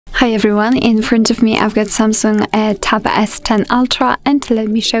Hi everyone, in front of me I've got Samsung Tab S10 Ultra, and let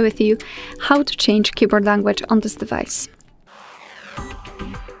me share with you how to change keyboard language on this device.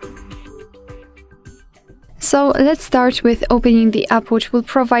 So let's start with opening the app, which will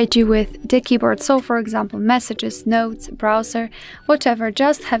provide you with the keyboard. So for example, messages, notes, browser, whatever,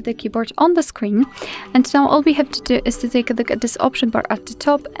 just have the keyboard on the screen. And now all we have to do is to take a look at this option bar at the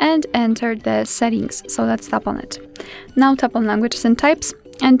top and enter the settings. So let's tap on it. Now tap on languages and types.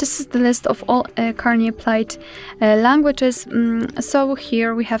 And this is the list of all currently applied languages. So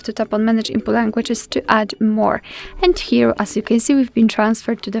here we have to tap on manage input languages to add more. And here, as you can see, we've been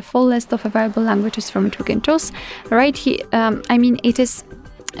transferred to the full list of available languages from which we can choose. Right here, it is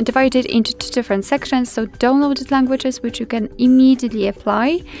divided into two different sections. So downloaded languages, which you can immediately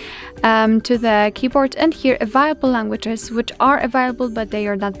apply to the keyboard, and here available languages, which are available but they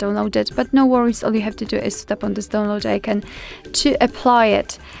are not downloaded. But no worries, all you have to do is to tap on this download icon to apply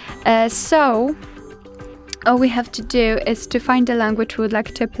it. So all we have to do is to find the language we would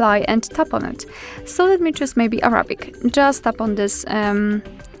like to apply and tap on it. So let me choose maybe Arabic. Just tap on this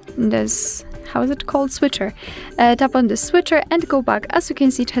how is it called, switcher. Tap on the switcher and go back. As you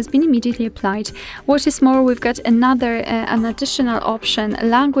can see, it has been immediately applied. What is more, we've got an additional option,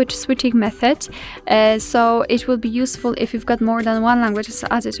 language switching method. So it will be useful if you've got more than one language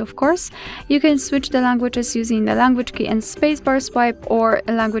added, of course. You can switch the languages using the language key and spacebar swipe, or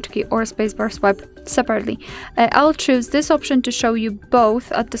a language key or spacebar swipe separately. I'll choose this option to show you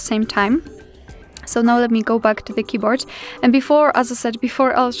both at the same time. So now let me go back to the keyboard, and as I said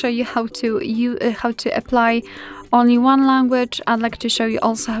before, I'll show you how to apply only one language. I'd like to show you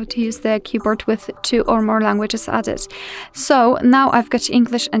also how to use the keyboard with two or more languages added. So now I've got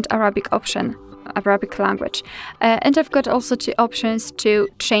English and Arabic option, Arabic language, and I've got also two options to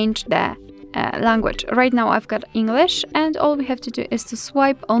change the language. Right now I've got English, and all we have to do is to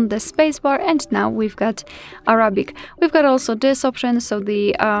swipe on the spacebar, and now we've got Arabic. We've got also this option, so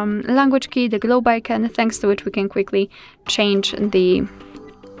the language key, the globe icon, thanks to which we can quickly change the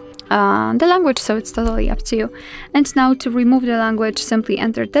language, so it's totally up to you. And now to remove the language, simply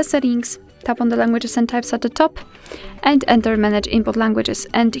enter the settings, tap on the languages and types at the top, and enter manage input languages.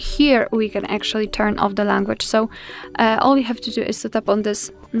 And here we can actually turn off the language. So all you have to do is to tap on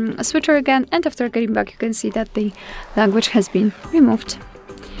this switcher again, and after getting back you can see that the language has been removed.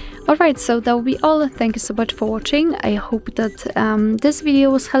 Alright, so that will be all. Thank you so much for watching. I hope that this video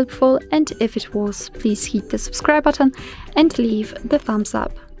was helpful, and if it was, please hit the subscribe button and leave the thumbs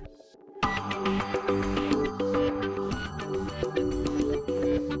up.